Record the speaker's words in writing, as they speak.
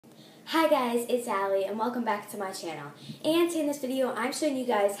Hi guys, it's Allie and welcome back to my channel. And in this video I'm showing you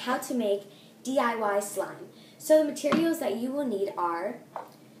guys how to make DIY slime. So the materials that you will need are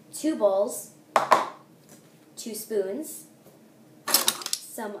 2 bowls, 2 spoons,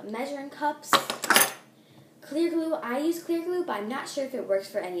 some measuring cups, clear glue. I use clear glue, but I'm not sure if it works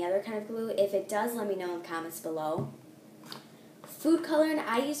for any other kind of glue. If it does, let me know in the comments below. Food coloring.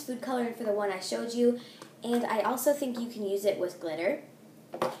 I use food coloring for the one I showed you, and I also think you can use it with glitter.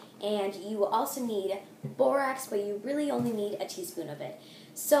 And you will also need borax, but you really only need a teaspoon of it.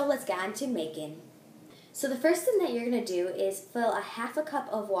 So let's get on to making. So the first thing that you're going to do is fill a half a cup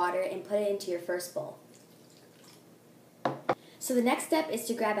of water and put it into your first bowl. So the next step is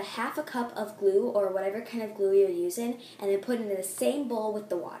to grab a half a cup of glue or whatever kind of glue you're using and then put it in the same bowl with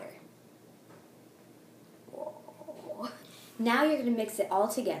the water. Whoa. Now you're going to mix it all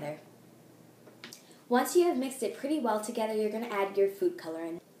together. Once you have mixed it pretty well together, you're going to add your food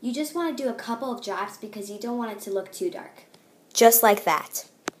coloring. You just want to do a couple of drops because you don't want it to look too dark. Just like that.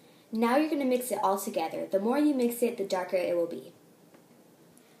 Now you're going to mix it all together. The more you mix it, the darker it will be.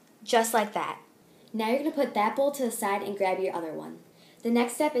 Just like that. Now you're going to put that bowl to the side and grab your other one. The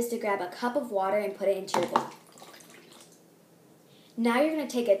next step is to grab a cup of water and put it into your bowl. Now you're going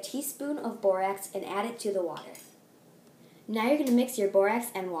to take a teaspoon of borax and add it to the water. Now you're going to mix your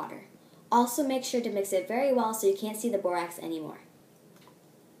borax and water. Also make sure to mix it very well so you can't see the borax anymore.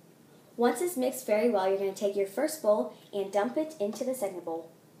 Once it's mixed very well, you're going to take your first bowl and dump it into the second bowl.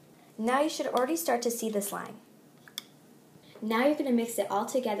 Now you should already start to see the slime. Now you're going to mix it all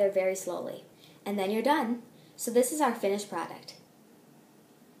together very slowly. And then you're done. So this is our finished product.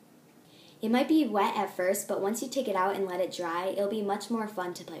 It might be wet at first, but once you take it out and let it dry, it'll be much more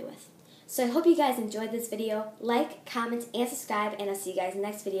fun to play with. So I hope you guys enjoyed this video. Like, comment, and subscribe, and I'll see you guys in the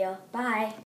next video. Bye!